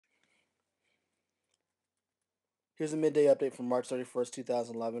Here's a midday update from March 31st,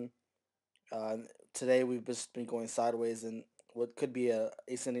 2011. Today we've just been going sideways in what could be a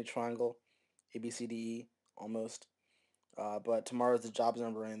ascending triangle, ABCDE almost. But tomorrow's the jobs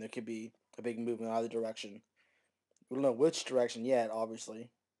number and there could be a big move in either direction. We don't know which direction yet, obviously.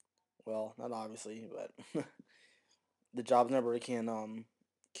 Well, not obviously, but the jobs number can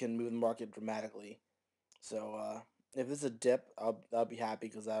move the market dramatically. So if it's a dip, I'll be happy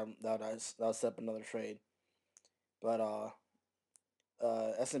because that'll set up another trade. But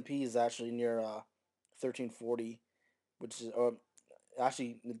S&P is actually near 1340, which is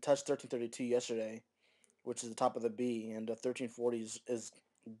actually it touched 1332 yesterday, which is the top of the B, and 1340 is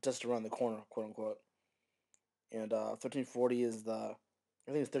just around the corner, quote unquote. And 1340 is I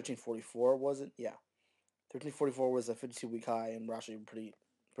think it's 1344, was it? Yeah, 1344 was a 52-week high, and we're actually pretty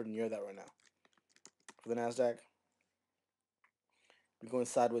near that right now. For the Nasdaq, we're going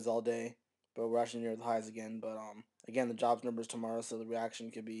sideways all day, but we're actually near the highs again. But again, the jobs numbers tomorrow, so the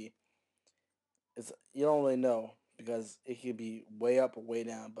reaction could be you don't really know because it could be way up or way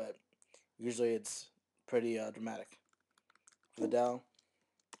down, but usually it's pretty dramatic. For the Dow,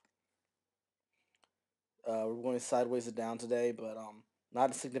 we're going sideways to down today, but not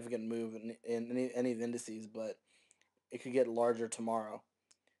a significant move in any of the indices, but it could get larger tomorrow.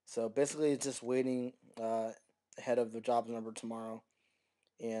 So basically, it's just waiting ahead of the jobs number tomorrow,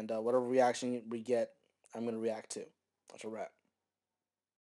 and whatever reaction we get, I'm going to react to. That's a wrap.